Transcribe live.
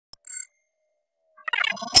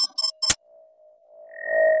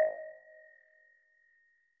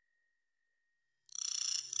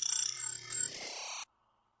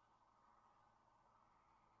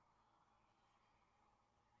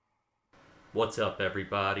What's up,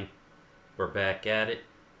 everybody? We're back at it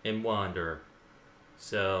in Wanderer.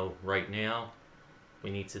 So right now we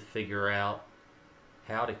need to figure out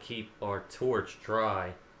how to keep our torch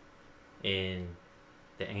dry in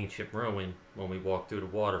the ancient ruin when we walk through the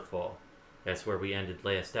waterfall. That's where we ended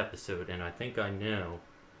last episode, and I think I know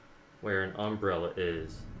where an umbrella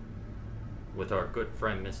is with our good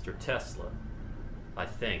friend Mr. Tesla. I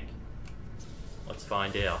think. Let's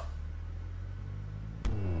find out.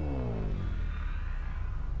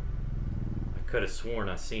 Could have sworn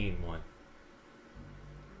I seen one.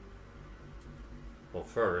 Well,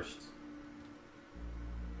 first,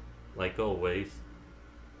 like always,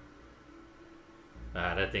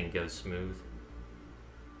 that didn't go smooth.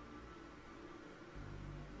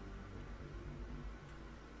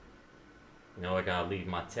 Now I gotta leave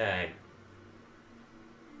my tag.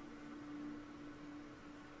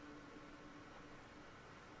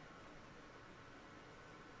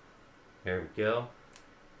 There we go.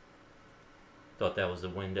 Thought that was the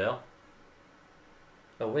window.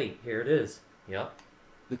 Oh wait, here it is. Yep.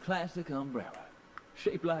 The classic umbrella.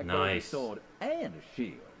 Shaped like nice. A sword and a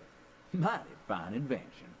shield. Mighty fine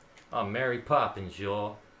invention. Oh, Mary Poppins,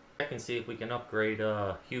 y'all. Check and see if we can upgrade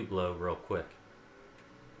Hublot real quick.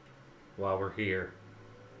 While we're here.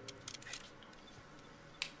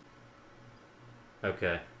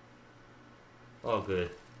 Okay. All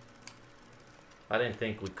good. I didn't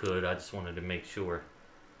think we could, I just wanted to make sure.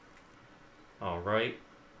 Alright.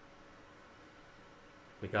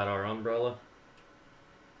 We got our umbrella.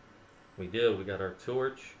 We do. We got our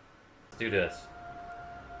torch. Let's do this.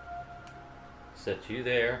 Set you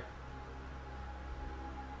there.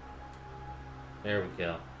 There we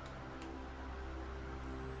go.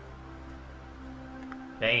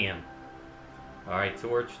 Bam. Alright,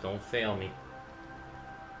 torch. Don't fail me.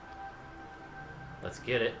 Let's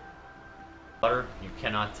get it. Butter, you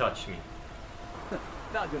cannot touch me.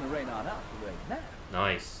 Not gonna rain on us right now.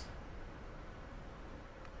 Nice.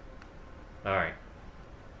 Alright.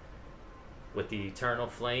 With the eternal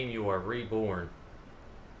flame, you are reborn.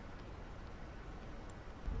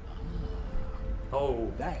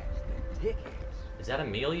 Oh. That's the ticket. Is that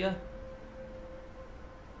Amelia?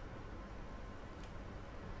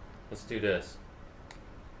 Let's do this.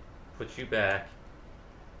 Put you back.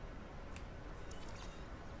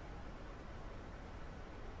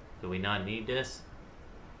 Do we not need this?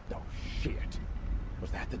 Oh shit.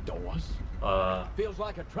 Was that the doors? Feels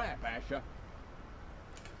like a trap, Asher.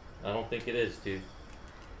 I don't think it is, dude.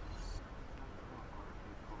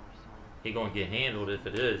 He gonna get handled if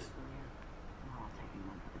it is.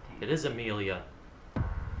 It is Amelia.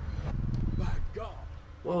 My God.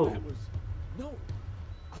 Whoa. That was... No.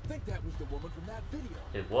 I think that was the woman from that video.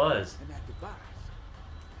 It was. And that device.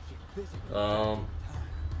 She physically...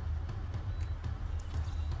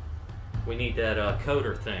 We need that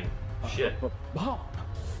coder thing. Shit. But Bob,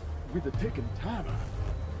 with the ticking timer,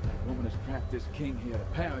 that woman has trapped this king here to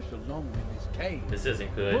perish alone in this cave. This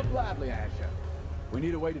isn't good. Look lively, Asher. We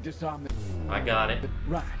need a way to disarm the... I got it.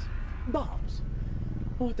 Right. Bombs.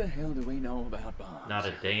 What the hell do we know about bombs? Not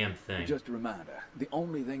a damn thing. Just a reminder, the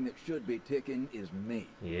only thing that should be ticking is me.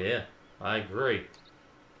 Yeah, I agree.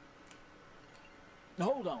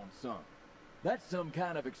 Hold on, son. That's some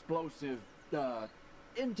kind of explosive,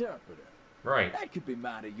 interpreter. Right. That could be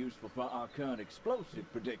mighty useful for our current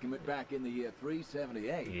explosive predicament back in the year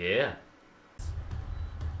 378. Yeah.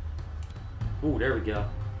 Ooh, there we go.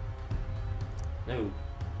 No.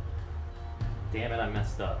 Damn it, I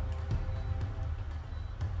messed up.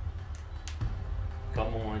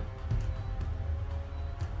 Come on.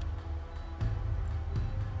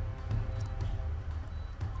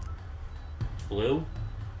 Blue?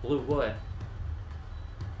 Blue what?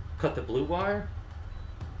 Cut the blue wire?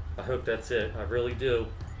 I hope that's it. I really do.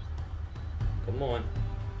 Come on.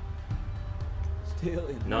 Still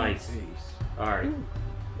in nice. Alright.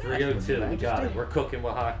 302. We got it. We're cooking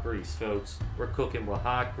with hot grease, folks. We're cooking with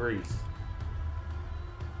hot grease.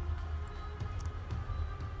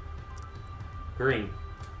 Green.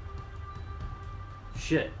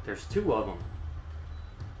 Shit, there's two of them.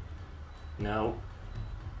 No.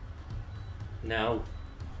 No.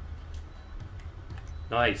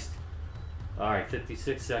 Nice. Alright,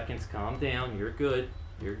 56 seconds. Calm down. You're good.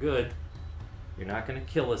 You're good. You're not going to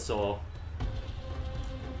kill us all.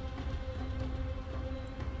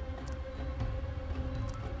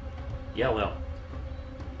 Yellow.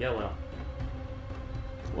 Yellow.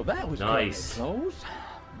 Well, that was nice. close.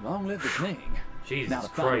 Long live the king. Jesus Now to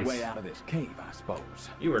Christ. find a way out of this cave, I suppose.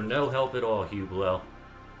 You were no help at all, Hublot.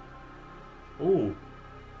 Ooh.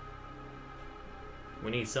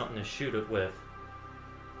 We need something to shoot it with.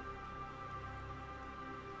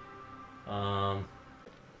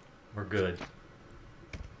 We're good.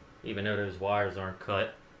 Even though those wires aren't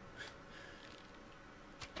cut.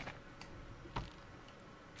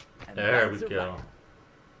 And There we that's a go. wrap.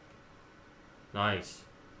 Nice.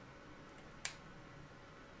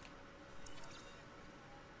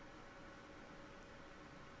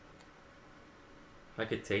 I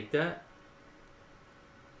could take that?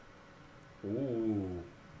 Ooh.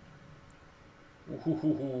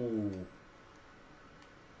 Ooh.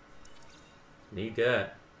 Need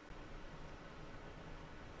that.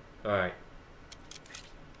 Alright.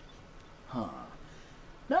 Huh.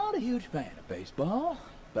 Not a huge fan of baseball,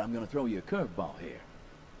 but I'm gonna throw you a curveball here.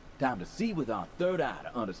 Time to see with our third eye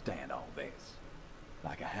to understand all this.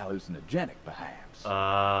 Like a hallucinogenic, perhaps.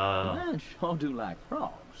 I sure do like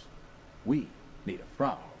frogs. We need a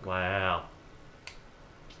frog. Wow.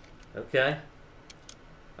 Okay.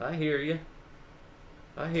 I hear you.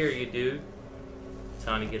 I hear you, dude.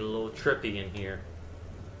 Time to get a little trippy in here.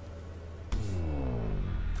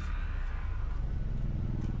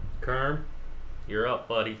 Kerm, you're up,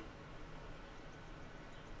 buddy.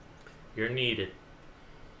 You're needed.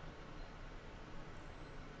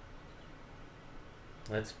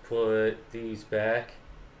 Let's put these back.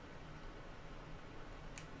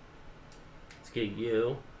 Let's get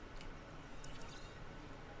you.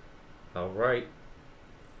 Alright.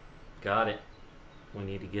 Got it. We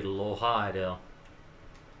need to get a little high, though.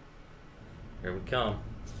 Here we come.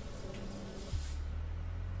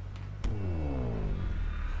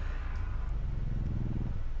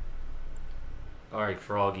 Alright,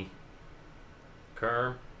 Froggy.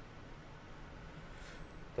 Kerm.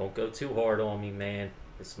 Don't go too hard on me, man.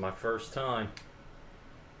 This is my first time.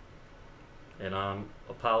 And I'm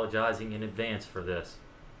apologizing in advance for this.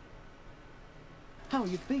 How are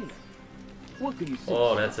you feeling? What can you say?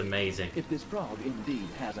 Oh, that's amazing. If this frog indeed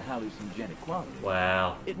has a hallucinogenic quality,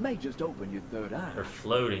 Wow. it may just open your third eye. They're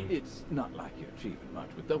floating. It's not like you're achieving much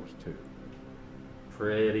with those two.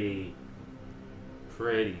 Pretty.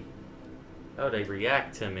 Pretty. Oh, they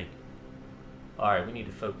react to me. Alright, we need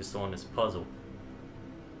to focus on this puzzle.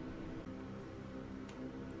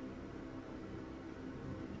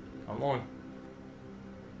 Come on.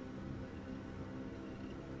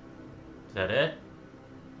 Is that it?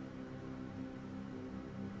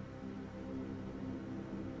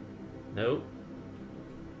 Nope.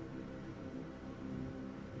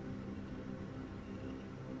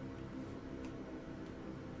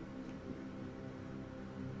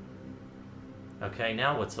 Okay,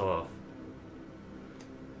 now what's off?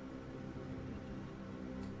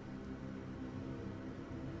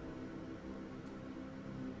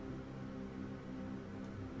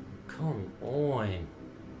 Come on.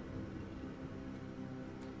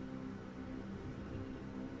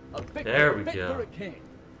 A victory There we fit go. for a king.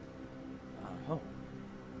 I hope.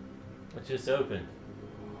 What's just open?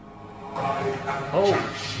 Oh!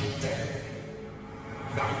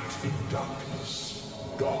 Night in darkness,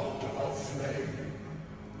 God of flame.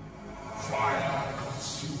 Fire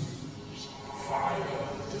consumes, fire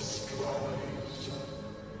destroys.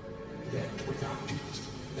 Yet without it,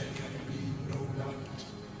 there can be no light.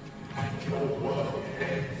 And your world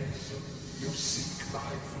ends. You seek my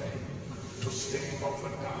flame to stave off the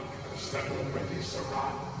darkness that already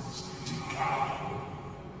surrounds Yukatan.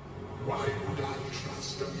 Why would I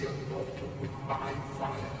trust a mere mortal with my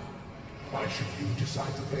fire? Why should you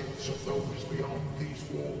decide the fates of those beyond these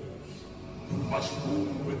walls? You must rule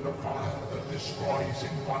with the fire that destroys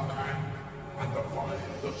in one hand, and the fire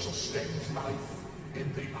that sustains life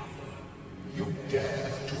in the other. You dare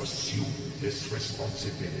to assume this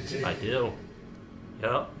responsibility? I do.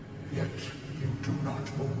 Yep. Yet you do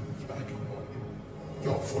not move like a mortal.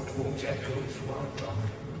 Your footfalls echo through our time,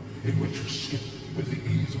 in which you skip with the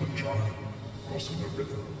ease of a child, crossing a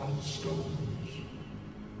river on stones.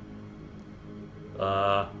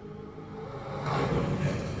 I will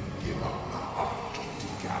never give up the heart of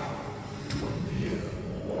Yukatan to a mere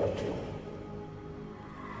mortal.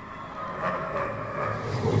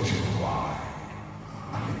 Which is why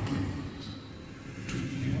I give it to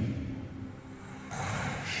you,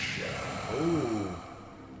 Asher. Ooh.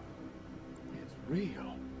 It's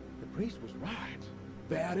real. The priest was right.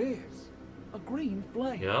 There it is. A green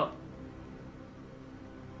flame. Yep.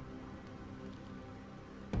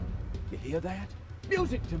 You hear that?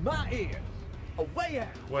 Music to my ears. A way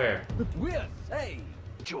out. Where? We're saved.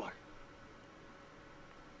 Sure.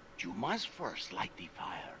 You must first light the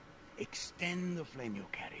fire, extend the flame you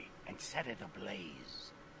carry, and set it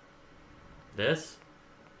ablaze. This?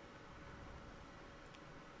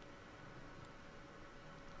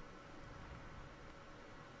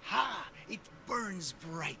 Ha! It burns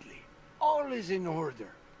brightly. All is in order.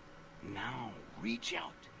 Now reach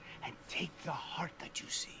out and take the heart that you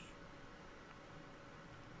see.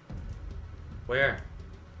 Where?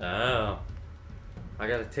 Oh. I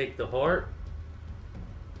gotta take the heart?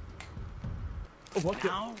 What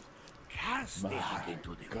Now cast the heart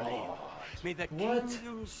into the flame. May the What?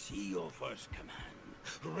 kingdom see your first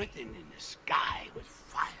command, written in the sky with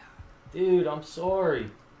fire. Dude, I'm sorry.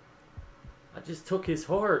 I just took his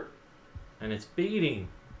heart. And it's beating.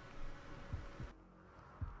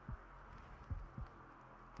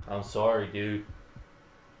 I'm sorry, dude.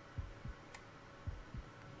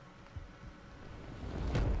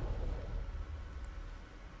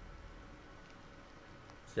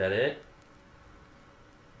 Is that it?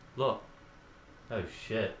 Look. Oh,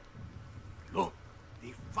 shit. Look,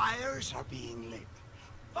 the fires are being lit.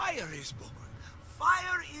 Fire is born.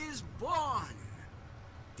 Fire is born.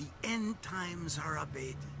 The end times are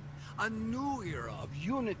abated. A new era of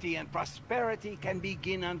unity and prosperity can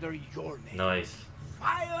begin under your name. Nice.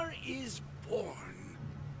 Fire is born.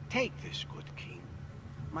 Take this, good king,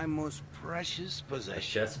 my most precious A possession,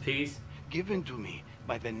 chess piece? given to me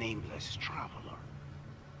by the nameless traveler.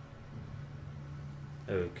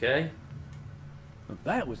 Okay.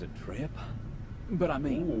 That was a trip. But I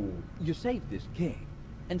mean, Ooh. you saved this king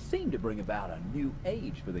and seemed to bring about a new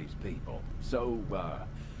age for these people. So,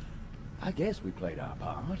 I guess we played our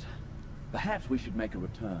part. Perhaps we should make a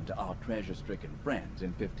return to our treasure-stricken friends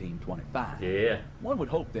in 1525. Yeah. One would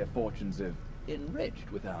hope their fortunes have enriched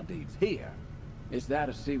with our deeds here. Is that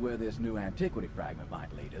to see where this new antiquity fragment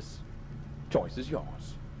might lead us? Choice is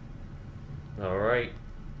yours. Alright.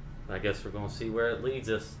 I guess we're gonna see where it leads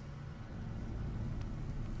us.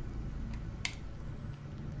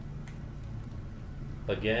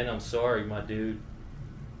 Again, I'm sorry, my dude.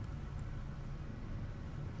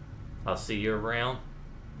 I'll see you around.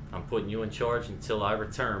 I'm putting you in charge until I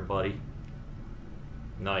return, buddy.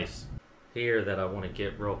 Nice. Here that I want to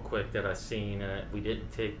get real quick that I seen we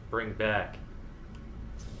didn't bring back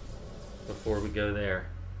before we go there.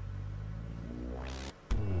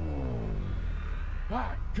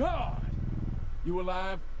 My God! You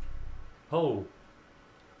alive? Oh.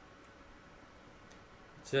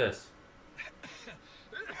 What's this?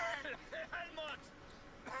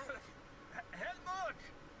 Helmut!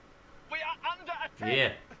 We are under attack!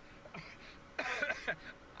 Yeah.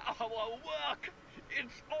 Our work,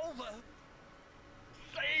 it's over.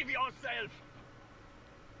 Save yourself.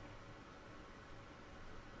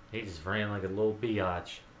 He just ran like a little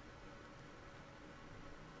biatch.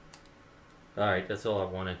 Alright, that's all I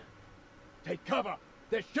wanted. Take cover!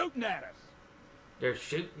 They're shooting at us! They're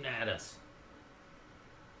shooting at us.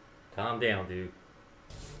 Calm down, dude.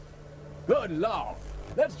 Good Lord!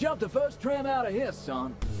 Let's jump the first tram out of here,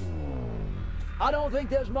 son. I don't think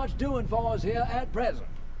there's much doing for us here at present.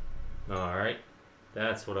 Alright.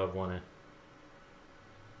 That's what I wanted.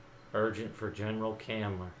 Urgent for General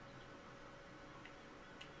Camler.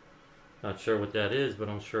 Not sure what that is, but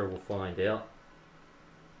I'm sure we'll find out.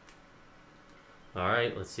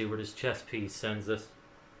 Alright, let's see where this chess piece sends us.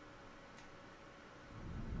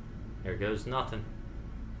 There goes nothing.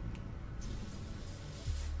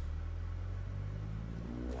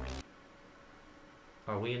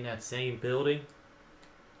 Are we in that same building?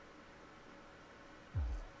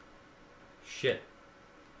 Shit.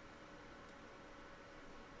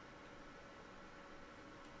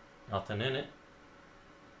 Nothing in it.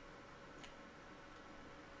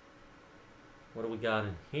 What do we got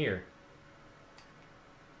in here?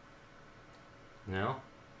 No?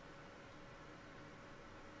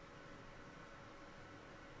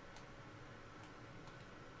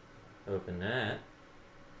 Open that.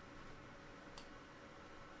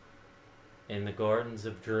 In the Gardens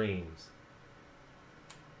of Dreams.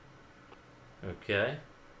 Okay.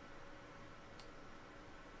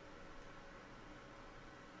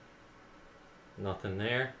 Nothing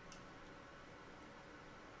there.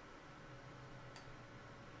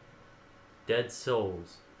 Dead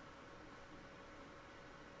Souls.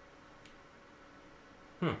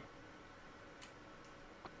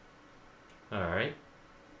 Alright.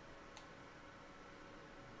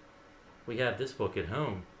 We have this book at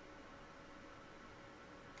home.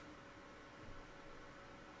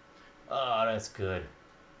 Oh, that's good.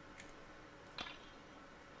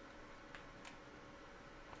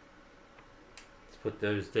 Let's put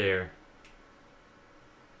those there.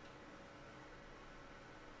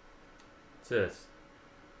 What's this?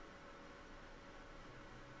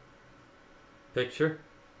 Picture?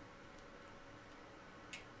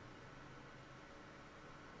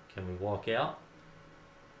 walk out.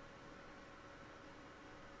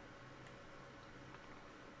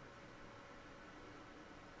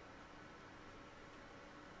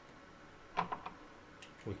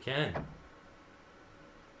 We can.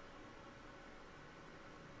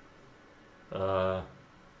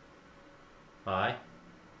 Hi.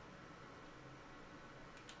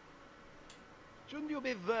 Shouldn't you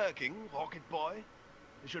be working, Rocket Boy?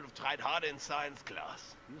 You should have tried harder in science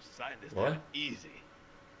class. You scientists What? have it easy.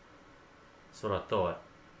 That's what I thought.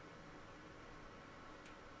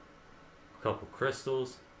 A couple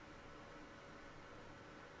crystals.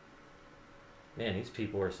 Man, these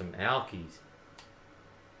people are some alkies.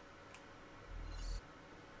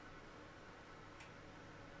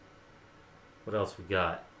 What else we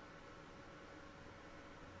got?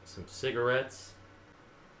 Some cigarettes.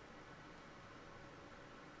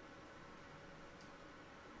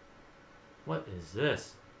 What is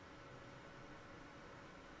this?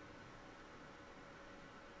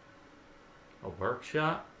 A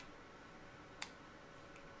workshop?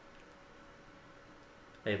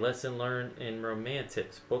 A lesson learned in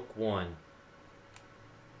romantics, book 1.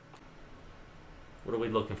 What are we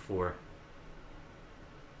looking for?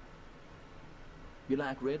 You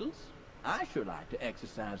like riddles? I sure like to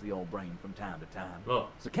exercise the old brain from time to time.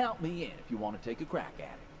 Look. So count me in if you want to take a crack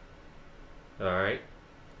at it. Alright.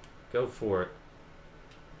 Go for it.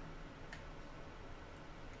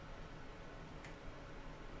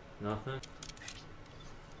 Nothing?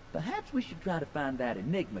 Perhaps we should try to find that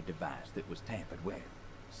Enigma device that was tampered with.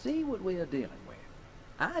 See what we are dealing with.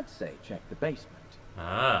 I'd say check the basement.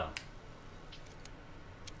 Ah.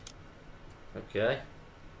 Okay.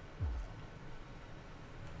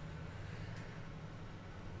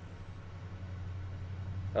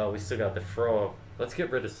 Oh, we still got the frog. Let's get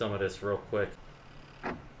rid of some of this real quick.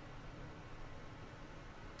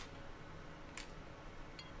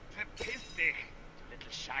 Verpiss dich, du little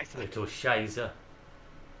Scheiße. Little Shiza.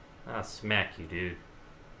 I'll smack you, dude.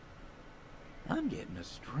 I'm getting a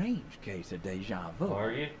strange case of deja vu.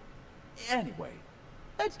 Are you? Anyway,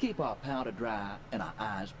 let's keep our powder dry and our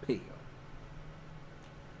eyes peeled.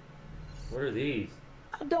 What are these?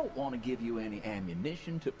 I don't want to give you any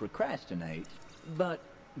ammunition to procrastinate, but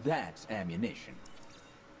that's ammunition.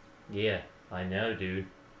 Yeah, I know, dude.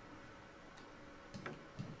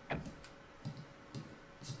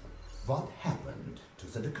 What happened to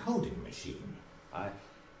the decoding machine? I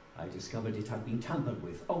discovered it had been tampered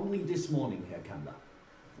with only this morning, Herr Kammler.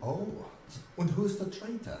 Oh, and who's the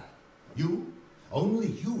traitor? You? Only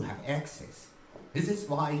you have access. Is this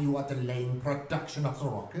why you are delaying production of the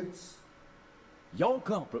rockets? Your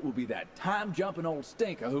culprit will be that time-jumping old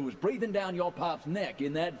stinker who was breathing down your pop's neck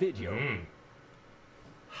in that video.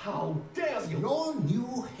 How dare you! Your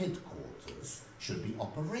new headquarters should be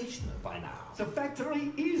operational by now. The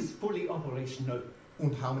factory is fully operational.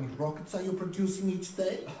 And how many rockets are you producing each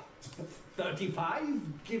day?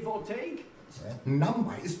 35, give or take. That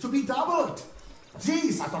number is to be doubled.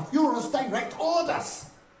 These are the Führer's direct orders.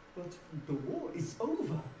 But the war is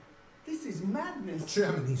over. This is madness.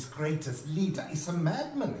 Germany's greatest leader is a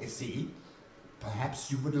madman, is he?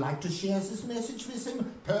 Perhaps you would like to share this message with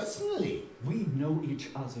him personally. We know each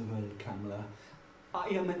other well, Kammler. I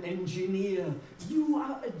am an engineer. You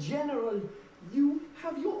are a general. You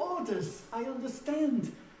have your orders, I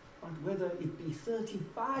understand. But whether it be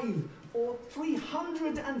 35 or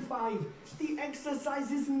 305, the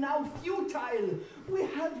exercise is now futile. We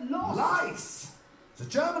have lost. Lies! The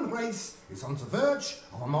German race is on the verge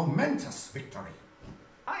of a momentous victory.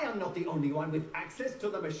 I am not the only one with access to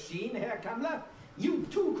the machine, Herr Kammler. You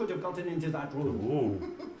too could have gotten into that room. Ooh.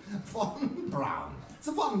 Von Braun,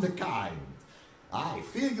 the wonder-kind. I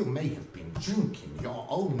fear you may have been drinking your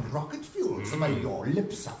own rocket fuel the way your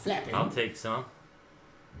lips are flapping. I'll take some.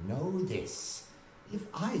 Know this. If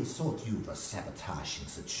I thought you were sabotaging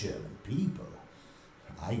the German people,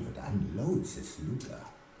 I would unload this Luger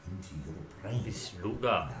into your brain. This Luger.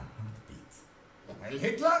 In a heartbeat. Heil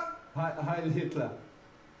Hitler! Heil Hitler.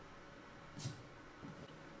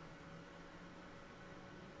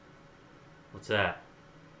 What's that?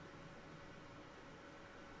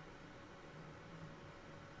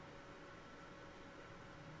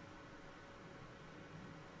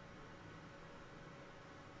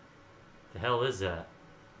 The hell is that?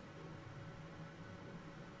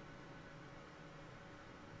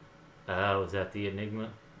 Oh, is that the Enigma?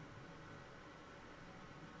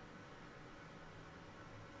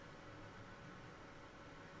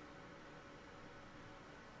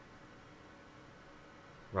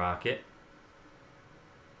 Rocket.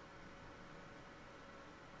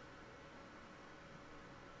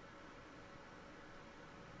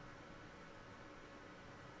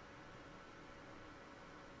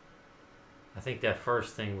 I think that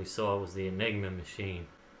first thing we saw was the Enigma machine.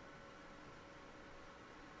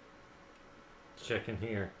 Let's check in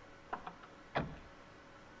here.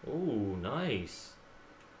 Ooh, nice.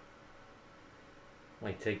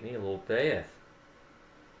 Might take me a little bath.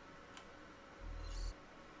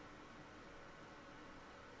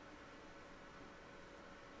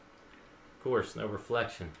 Of course, no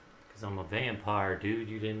reflection. Because I'm a vampire, dude.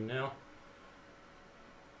 You didn't know?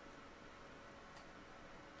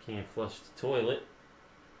 Can't flush the toilet.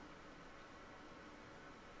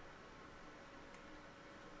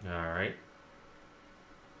 Alright.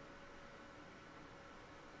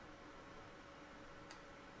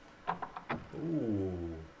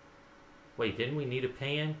 Ooh. Wait, didn't we need a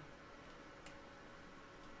pan?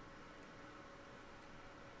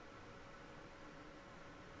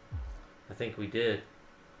 I think we did.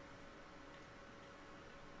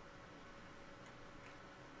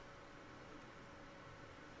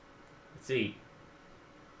 Let's eat.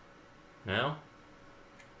 No?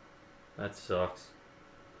 That sucks.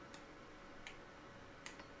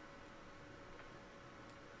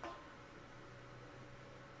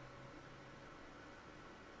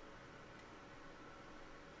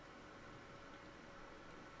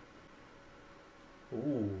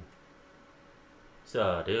 Ooh.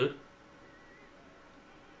 So, dude.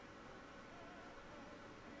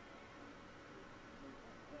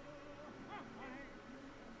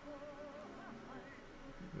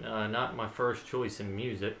 Not my first choice in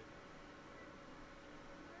music.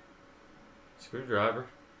 Screwdriver.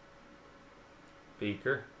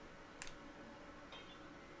 Beaker.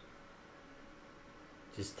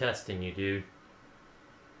 Just testing you, dude.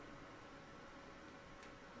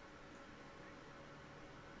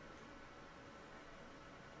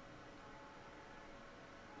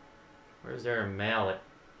 Where's there a mallet?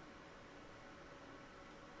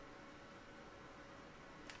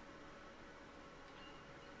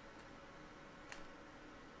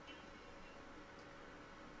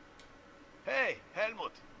 Hey,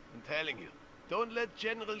 Helmut, I'm telling you, don't let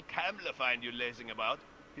General Kamler find you lazing about.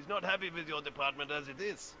 He's not happy with your department as it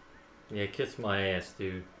is. Yeah, kiss my ass,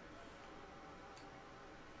 dude.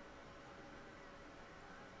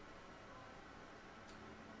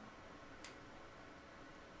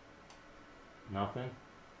 Nothing?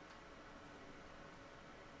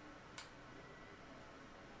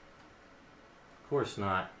 Of course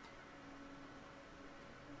not.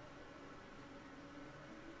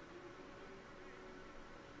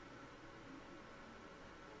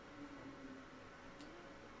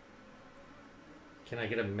 Can I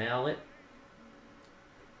get a mallet?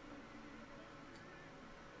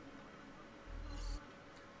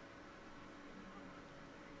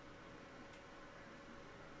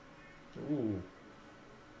 Ooh.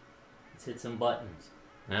 Let's hit some buttons.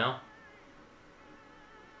 Now?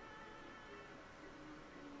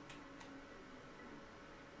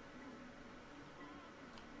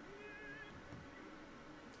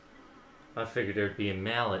 I figured there'd be a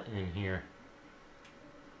mallet in here.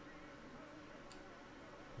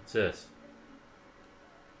 What's this?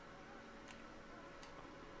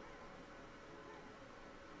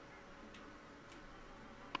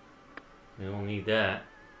 We don't need that.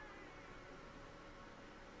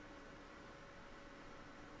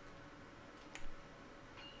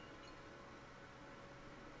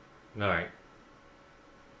 Alright.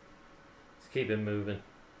 Let's keep it moving.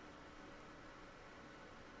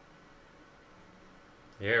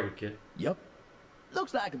 There we go. Yup.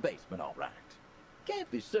 Looks like a basement, all right. Can't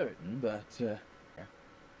be certain, but,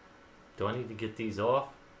 Do I need to get these off?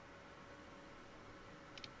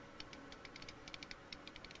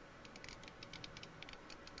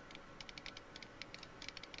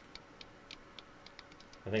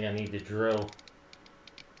 I think I need to drill.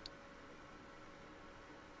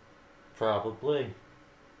 Probably.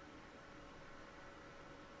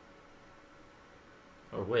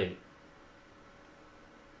 Or wait.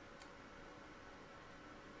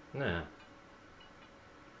 Nah.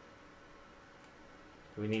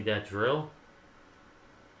 Do we need that drill?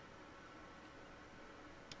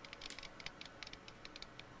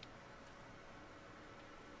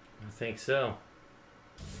 I think so.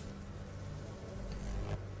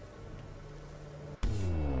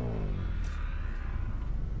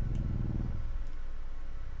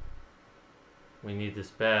 We need this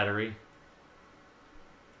battery.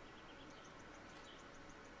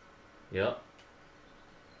 Yep.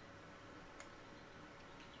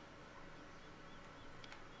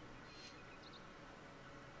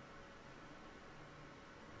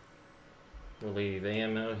 We'll leave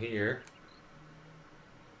ammo here.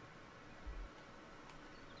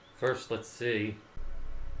 First, let's see.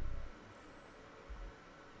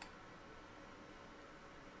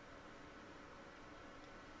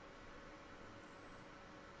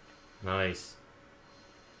 Nice.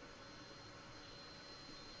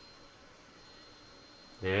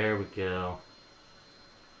 There we go.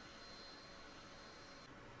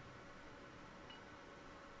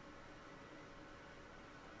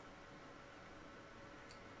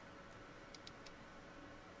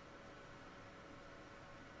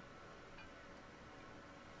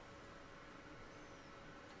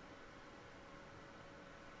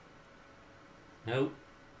 Nope.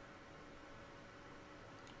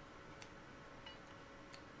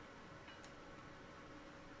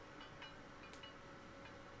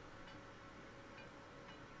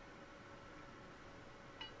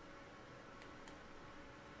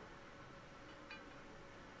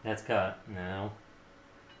 That's cut. No.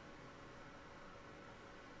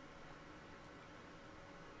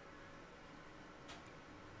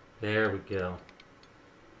 There we go.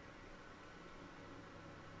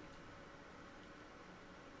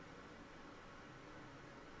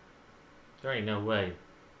 There ain't no way.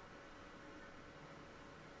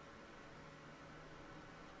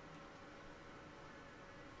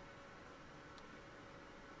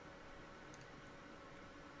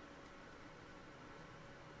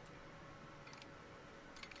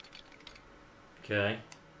 Okay.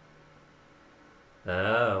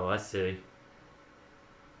 Oh, I see.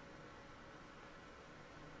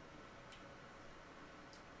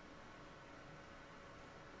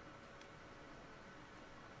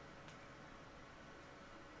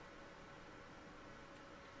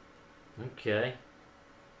 Okay.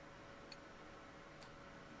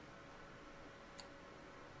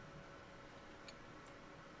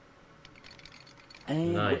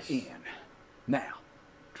 And Nice. we're in. Now,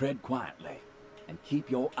 tread quietly and keep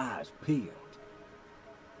your eyes peeled.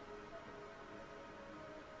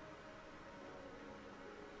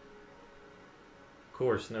 Of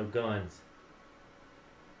course, no guns.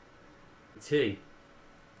 T.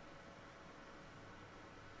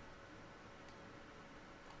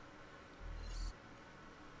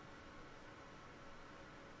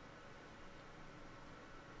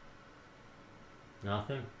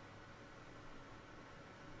 Nothing.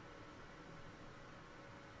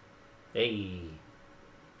 Hey.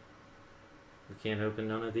 We can't open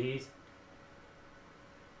none of these.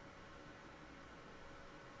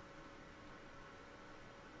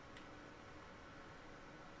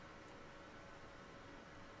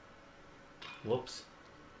 Whoops.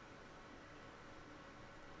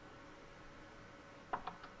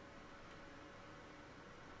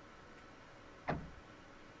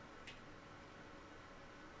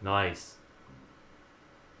 Nice.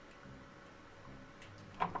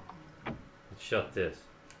 Let's shut this.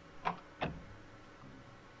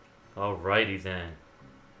 Alrighty then.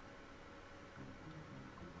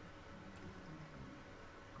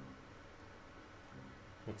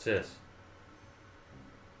 What's this?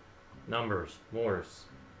 Numbers, Morse.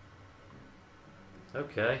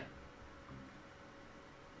 Okay.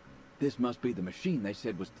 This must be the machine they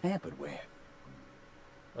said was tampered with.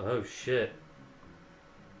 Oh shit.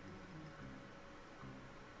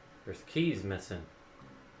 There's keys missing.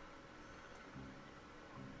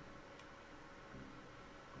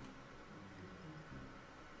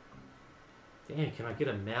 Damn, can I get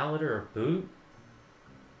a mallet or a boot?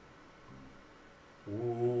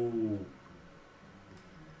 Ooh.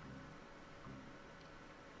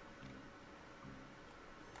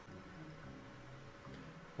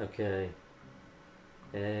 Okay.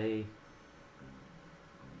 A.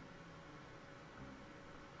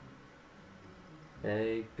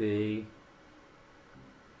 A, B.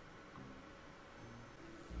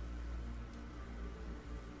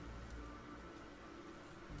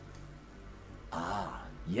 Ah,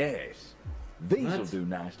 yes. These will What? do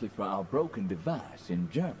nicely for our broken device in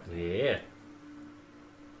Germany. Yeah.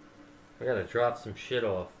 I gotta drop some shit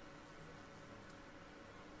off.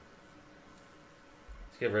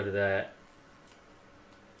 Let's get rid of that.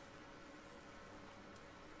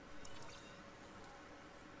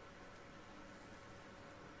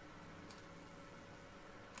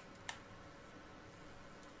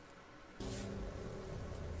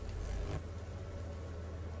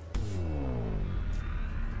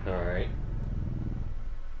 Alright.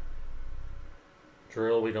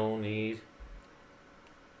 Drill we don't need.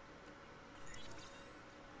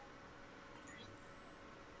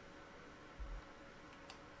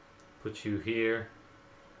 Put you here.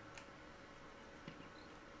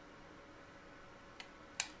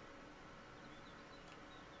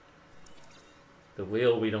 The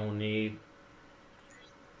wheel we don't need.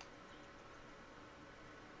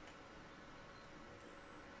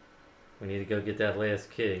 We need to go get that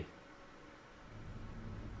last key.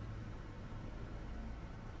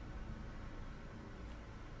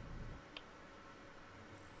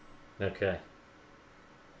 Okay.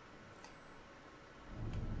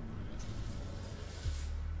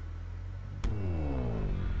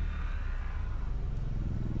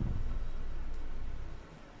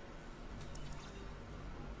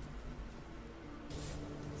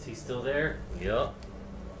 Is he still there? Yup.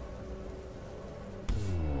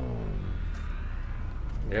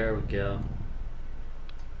 There we go.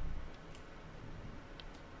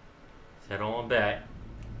 Let's head on back.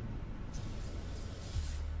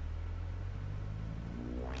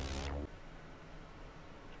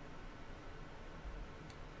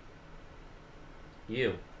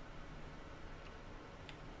 You.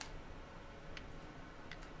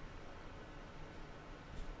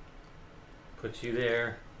 Put you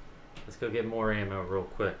there. Let's go get more ammo real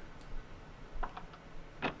quick.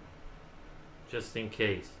 Just in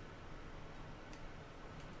case.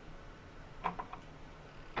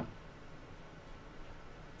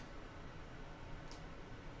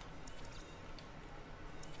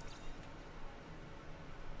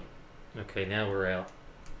 Okay, now we're out.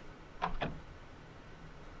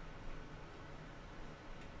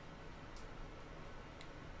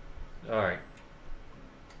 Alright.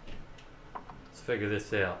 Let's figure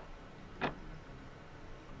this out.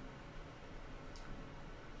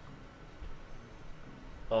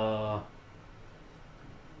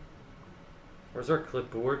 Where's our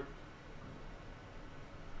clipboard?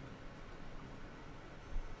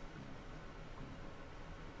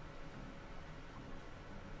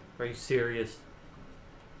 Are you serious?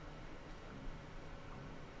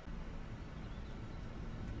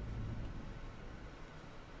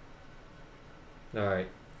 Alright.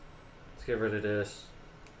 Let's get rid of this.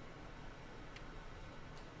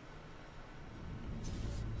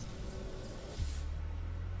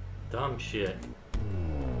 Dumb shit.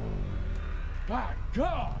 My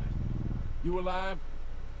God! You alive?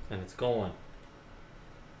 And it's going.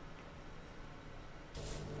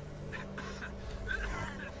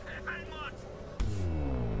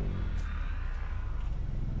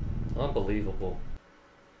 Unbelievable.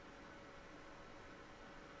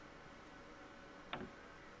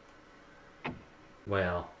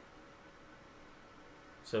 Wow.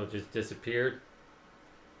 So it just disappeared?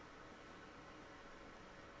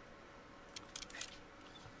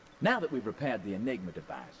 Now that we've repaired the Enigma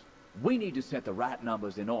device, we need to set the right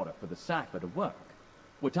numbers in order for the cipher to work.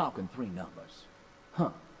 We're talking 3 numbers.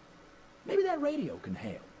 Huh. Maybe that radio can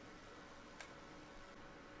help.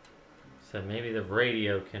 So maybe the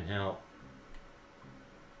radio can help.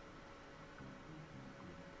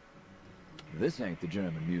 This ain't the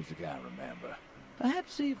German music I remember.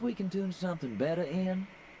 Perhaps see if we can tune something better in?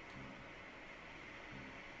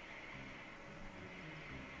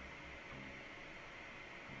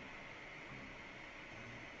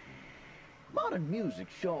 Modern music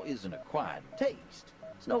sure is an acquired taste.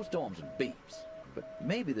 Snowstorms and beeps. But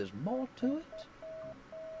maybe there's more to it?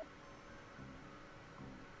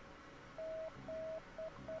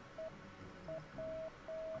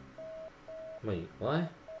 Wait, what?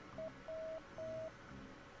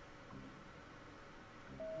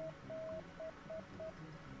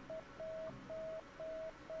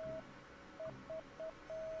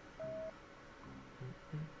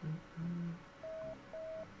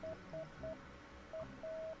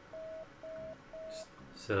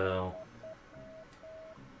 So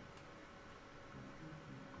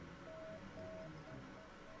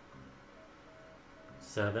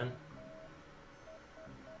 7.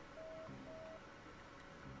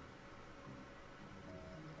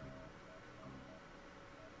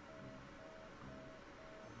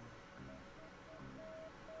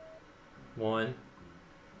 One.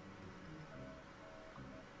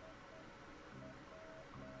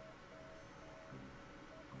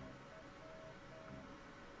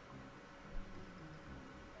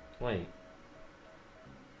 Wait.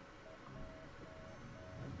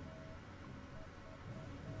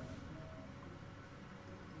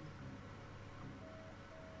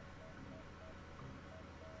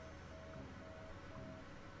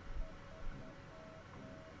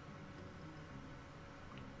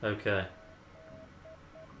 Okay.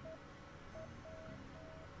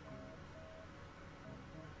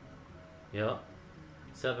 Yep.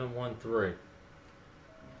 713.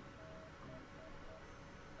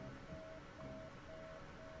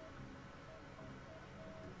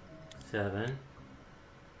 Seven,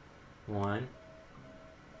 1,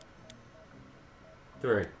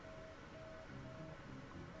 3.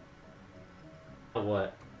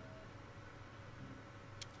 What?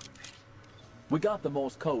 We got the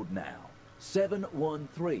Morse code now.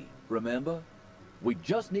 713, remember? We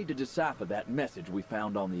just need to decipher that message we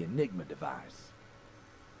found on the Enigma device.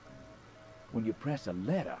 When you press a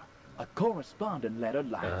letter, a corresponding letter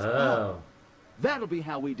lights Oh. up. That'll be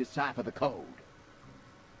how we decipher the code.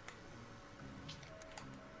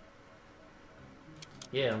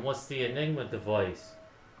 Yeah, and what's the Enigma device?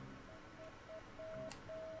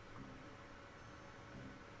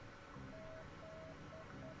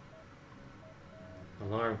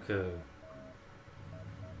 Alarm code.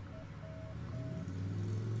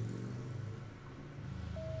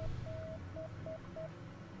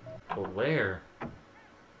 But where?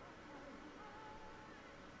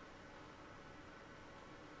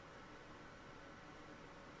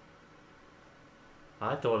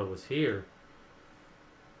 I thought it was here.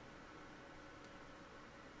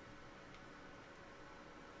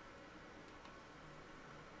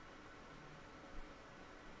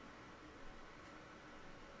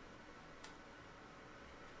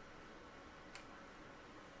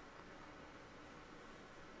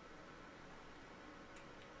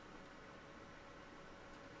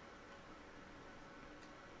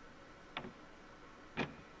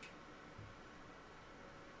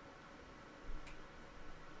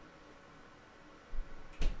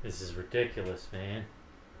 This is ridiculous, man.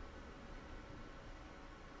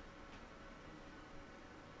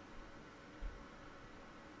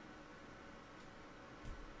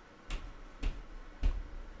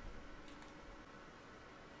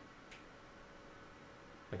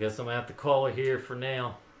 I guess I'm gonna have to call it here for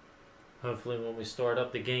now. Hopefully when we start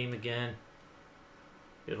up the game again,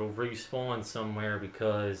 it'll respawn somewhere,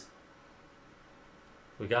 because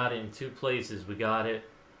we got it in two places. We got it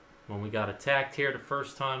when we got attacked here the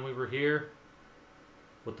first time we were here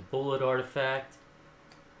with the bullet artifact,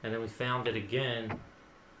 and then we found it again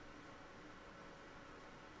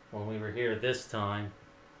when we were here this time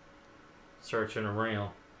searching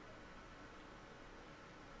around.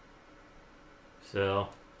 So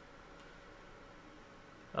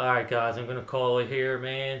alright guys, I'm gonna call it here,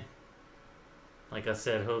 man. Like I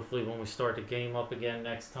said, hopefully when we start the game up again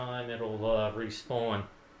next time, it'll respawn,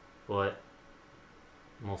 but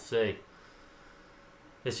we'll see.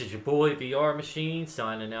 This is your boy VR Machine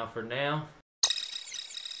signing out for now.